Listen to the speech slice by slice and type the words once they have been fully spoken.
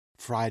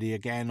Friday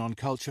again on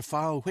Culture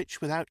File,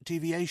 which without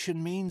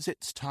deviation means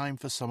it's time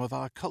for some of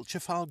our Culture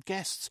File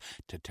guests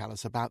to tell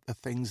us about the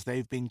things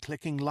they've been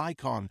clicking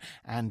like on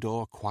and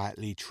or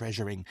quietly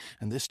treasuring.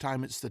 And this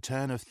time it's the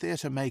turn of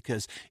theatre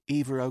makers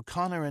Eva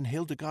O'Connor and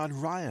Hildegarde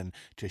Ryan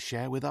to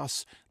share with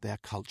us their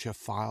Culture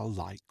File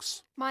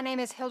likes. My name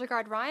is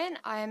Hildegarde Ryan.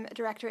 I am a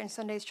director in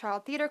Sunday's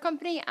Child Theatre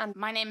Company. And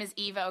my name is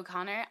Eva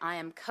O'Connor. I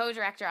am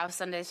co-director of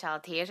Sunday's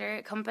Child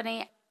Theatre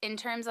Company. In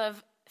terms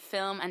of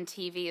film and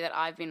TV that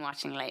I've been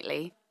watching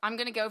lately, I'm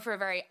going to go for a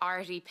very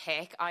arty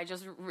pick. I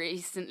just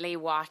recently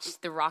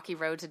watched The Rocky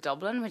Road to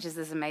Dublin, which is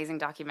this amazing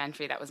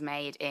documentary that was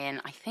made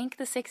in, I think,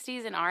 the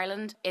 60s in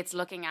Ireland. It's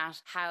looking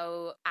at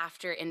how,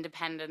 after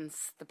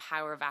independence, the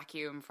power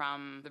vacuum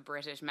from the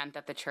British meant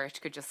that the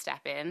church could just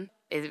step in.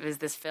 It was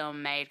this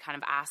film made kind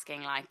of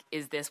asking, like,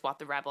 is this what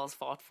the rebels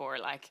fought for?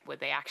 Like, would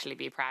they actually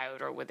be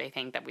proud, or would they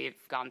think that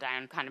we've gone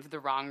down kind of the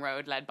wrong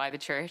road led by the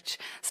church?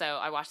 So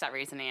I watched that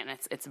recently, and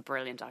it's a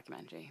brilliant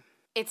documentary.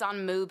 It's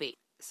on Mubi.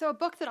 So a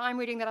book that I'm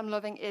reading that I'm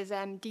loving is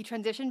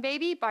Detransition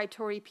Baby by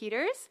Tori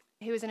Peters,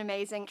 who is an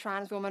amazing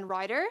trans woman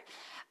writer.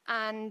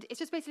 And it's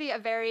just basically a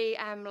very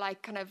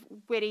like kind of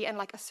witty and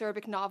like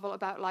acerbic novel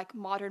about like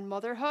modern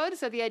motherhood.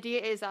 So the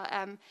idea is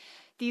that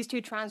these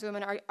two trans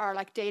women are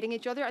like dating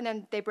each other, and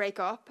then they break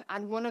up,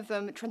 and one of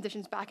them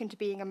transitions back into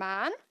being a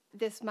man.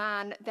 This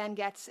man then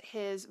gets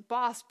his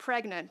boss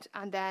pregnant,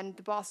 and then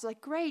the boss is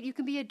like, great, you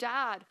can be a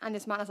dad. And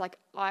this man is like,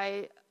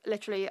 I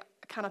literally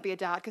cannot be a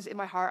dad because in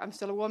my heart I'm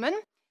still a woman.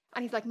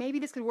 And he's like, maybe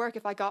this could work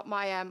if I got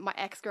my my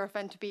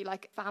ex-girlfriend to be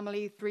like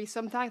family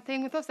threesome type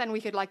thing with us. Then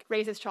we could like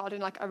raise this child in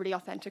like a really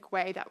authentic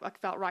way that like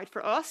felt right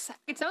for us.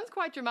 It sounds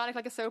quite dramatic,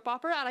 like a soap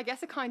opera, and I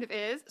guess it kind of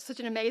is. Such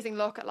an amazing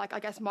look at like, I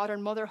guess,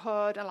 modern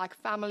motherhood and like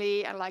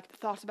family and like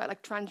thoughts about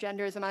like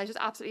transgenderism. And it's just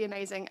absolutely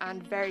amazing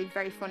and very,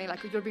 very funny.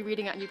 Like you'll be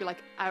reading it and you'll be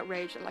like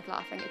outraged and like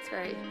laughing. It's a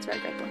very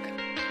great book.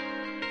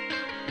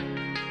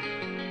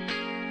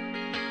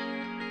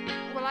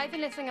 Well, I've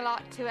been listening a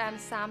lot to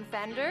Sam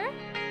Fender.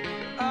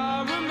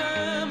 I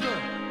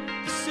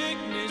remember the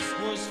sickness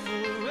was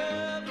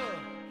forever.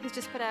 He's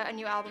just put out a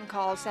new album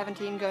called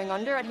 17 Going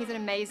Under, and he's an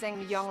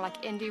amazing young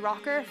like indie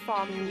rocker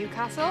from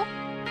Newcastle.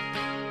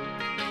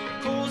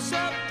 Cold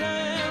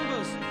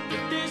September's the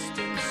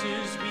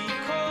distances we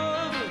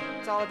covered.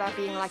 It's all about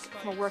being like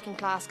from a working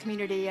class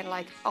community and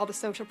like all the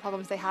social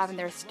problems they have in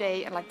their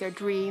estate and like their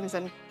dreams.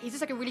 And he's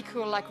just like a really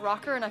cool like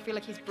rocker, and I feel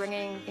like he's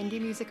bringing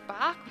indie music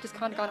back, which has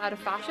kind of gone out of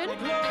fashion.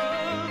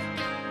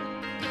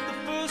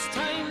 First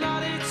time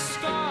that it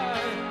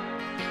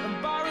started,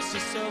 embarrass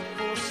yourself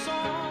for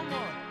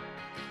someone.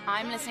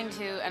 I'm listening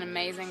to an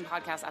amazing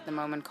podcast at the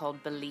moment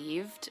called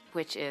Believed,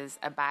 which is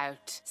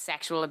about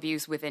sexual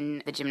abuse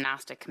within the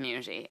gymnastic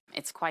community.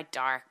 It's quite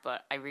dark,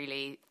 but I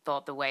really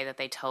thought the way that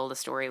they told the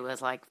story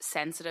was like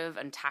sensitive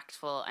and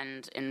tactful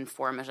and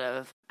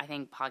informative. I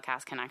think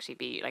podcasts can actually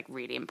be like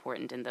really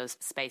important in those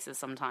spaces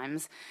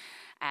sometimes.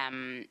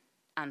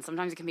 And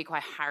sometimes it can be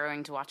quite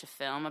harrowing to watch a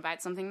film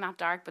about something that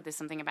dark, but there's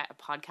something about a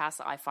podcast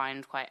that I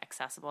find quite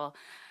accessible.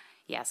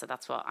 Yeah, so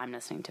that's what I'm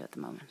listening to at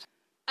the moment.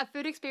 A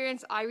food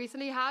experience I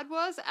recently had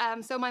was,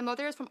 so my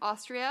mother is from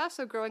Austria,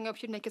 so growing up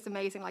she'd make us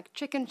amazing like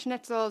chicken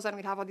schnitzels, and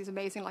we'd have all these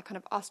amazing like kind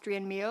of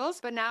Austrian meals.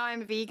 But now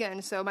I'm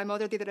vegan, so my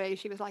mother the other day,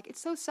 she was like,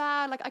 it's so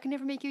sad, like I can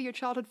never make you your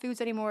childhood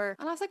foods anymore.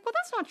 And I was like, well,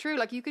 that's not true,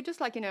 like you could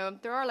just like, you know,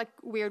 there are like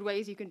weird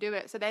ways you can do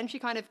it. So then she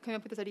kind of came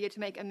up with this idea to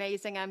make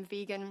amazing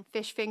vegan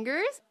fish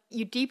fingers.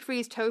 You deep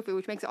freeze tofu,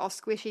 which makes it all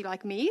squishy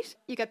like meat.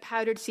 You get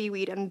powdered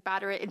seaweed and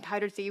batter it in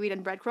powdered seaweed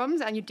and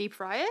breadcrumbs, and you deep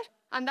fry it.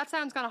 And that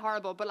sounds kind of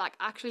horrible, but like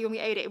actually when we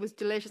ate it, it was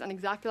delicious and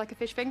exactly like a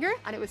fish finger.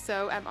 And it was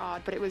so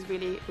odd, but it was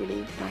really,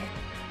 really nice.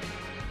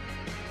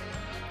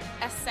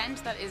 A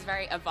scent that is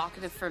very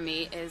evocative for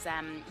me is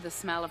the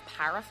smell of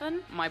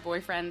paraffin. My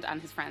boyfriend and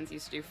his friends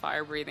used to do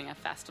fire breathing at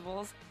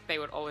festivals. They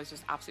would always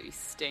just absolutely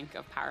stink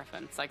of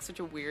paraffin. It's like such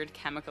a weird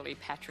chemically,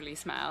 petrol-y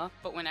smell.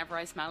 But whenever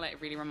I smell it, it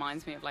really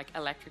reminds me of like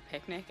Electric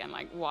Picnic and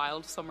like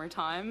wild summer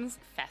times,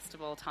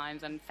 festival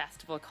times and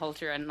festival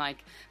culture, and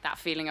like that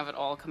feeling of it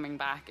all coming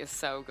back is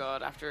so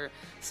good after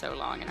so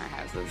long in our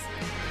houses.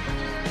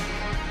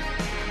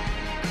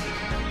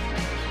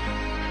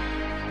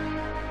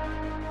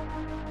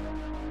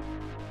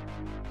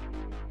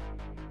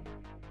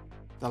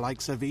 The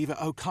likes of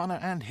Eva O'Connor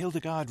and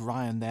Hildegarde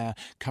Ryan there.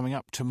 Coming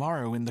up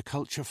tomorrow in the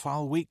Culture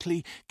File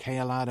Weekly,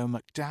 Hildegarde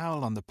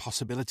McDowell on the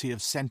possibility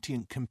of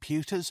sentient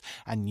computers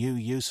and new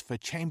use for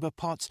chamber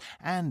pots,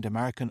 and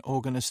American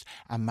organist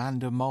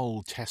Amanda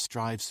Mole test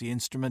drives the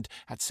instrument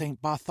at St.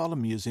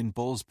 Bartholomew's in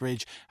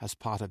Ballsbridge as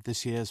part of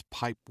this year's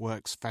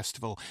Pipeworks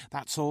Festival.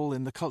 That's all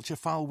in the Culture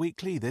File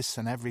Weekly, this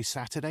and every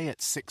Saturday at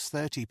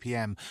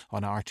 6:30pm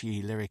on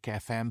RTE Lyric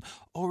FM,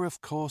 or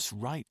of course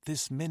right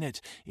this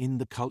minute in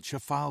the Culture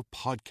File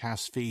podcast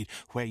feed,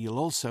 where you'll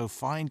also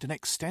find an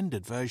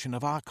extended version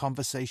of our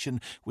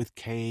conversation with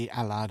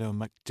Hildegarde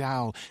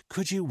McDowell.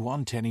 Could you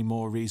want any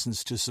more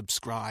reasons to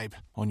subscribe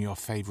on your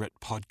favourite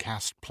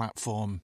podcast platform?